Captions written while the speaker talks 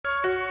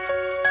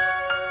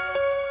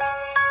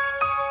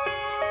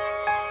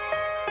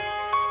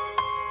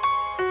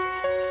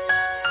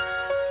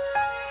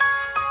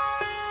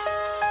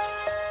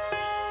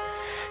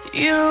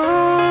You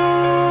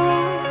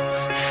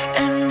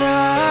and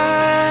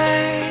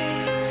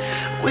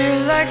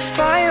we're like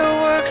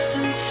fireworks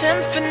and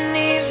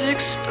symphonies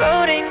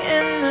exploding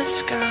in the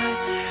sky.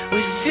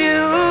 With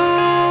you,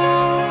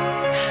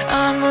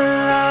 I'm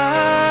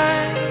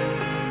alive.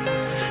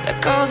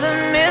 Like all the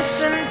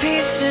missing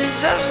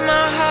pieces of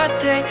my heart,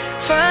 they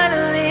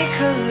finally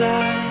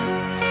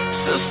collide.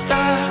 So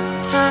stop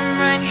time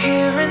right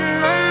here in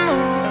the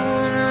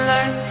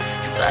moonlight,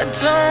 'cause I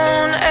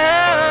don't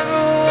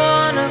ever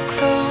wanna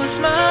close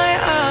my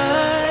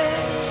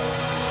eyes.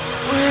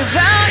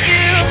 Without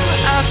you,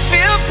 I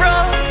feel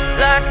broke,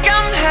 like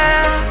I'm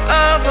half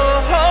of a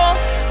whole.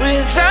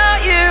 Without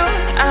you,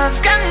 I've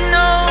got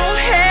no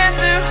hand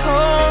to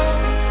hold.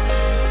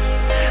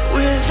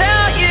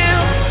 Without you,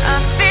 I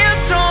feel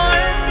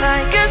torn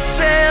like a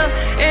sail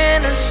in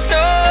a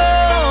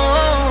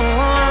storm.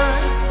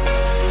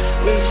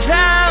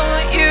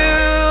 Without you,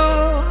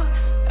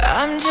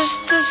 I'm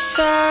just a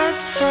sad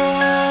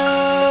song.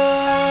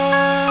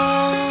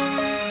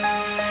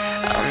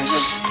 I'm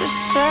just a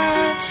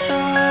sad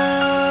song.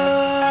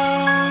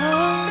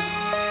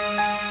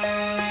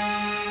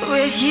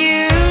 With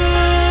you,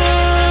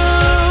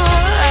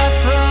 I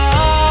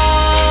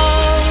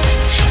fall.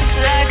 It's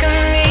like I'm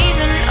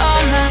leaving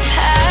all my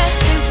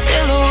past in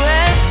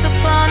silhouettes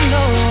upon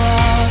the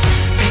wall.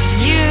 With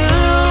you,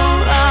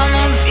 I'm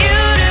a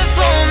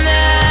beautiful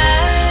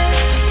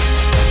mess.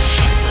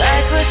 It's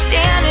like we're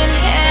standing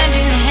hand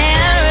in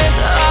hand with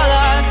all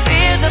our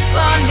fears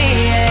upon the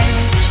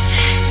edge.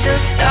 So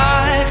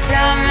stop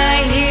time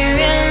right here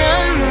in the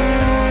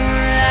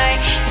moonlight,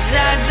 'cause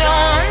I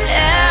don't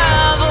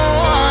ever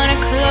wanna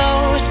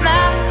close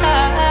my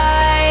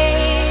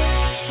eyes.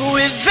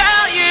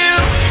 Without you,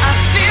 I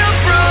feel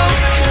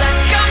broke,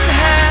 like I'm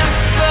half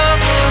of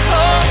a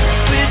whole.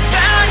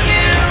 Without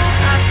you,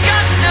 I've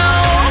got no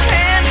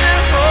hand to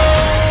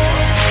hold.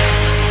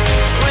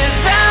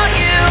 Without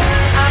you,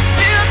 I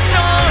feel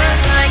torn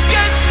like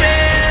a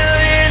sail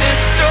in a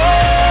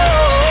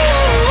storm.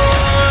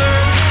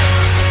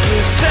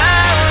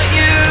 Without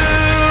you,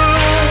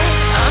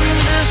 I'm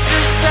just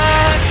a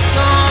sad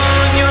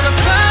song. You're the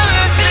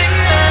perfect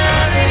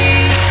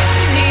melody,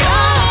 the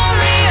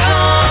only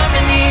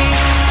harmony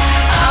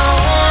I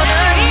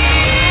wanna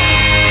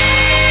hear.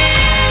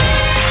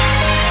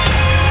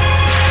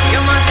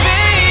 You're my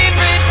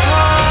favorite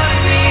part of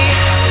me.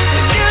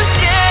 With you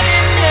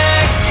standing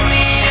next to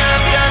me,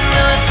 I've got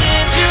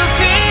nothing to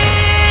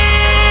fear.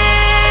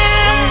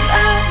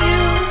 Without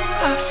you,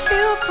 I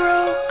feel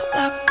broke,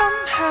 like I'm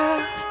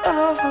half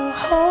of a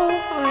whole.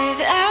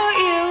 Without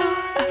you,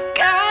 I've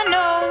got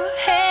no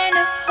hand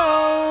to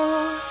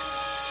hold.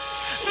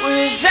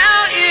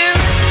 Without you,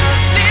 I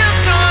feel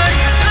torn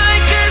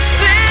like a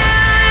sail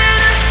in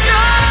a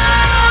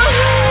storm.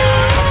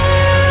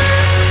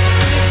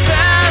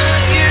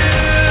 Without you,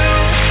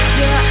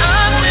 yeah,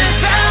 I'm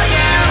without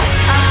you.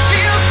 I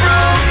feel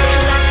broke,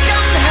 like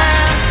I'm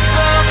half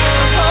of a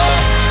whole.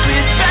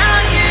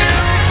 Without you,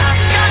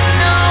 I've got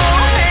no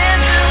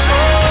hand to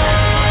hold.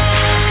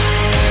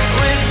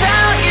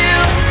 Without you,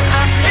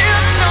 I feel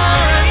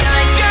torn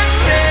like a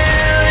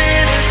sail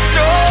in a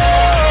storm.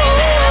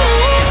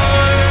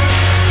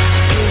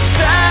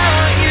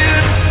 Without you,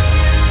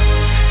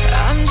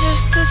 I'm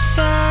just a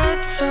sad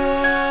song.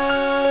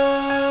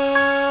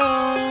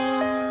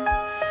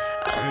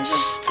 I'm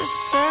just a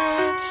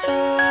sad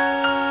song.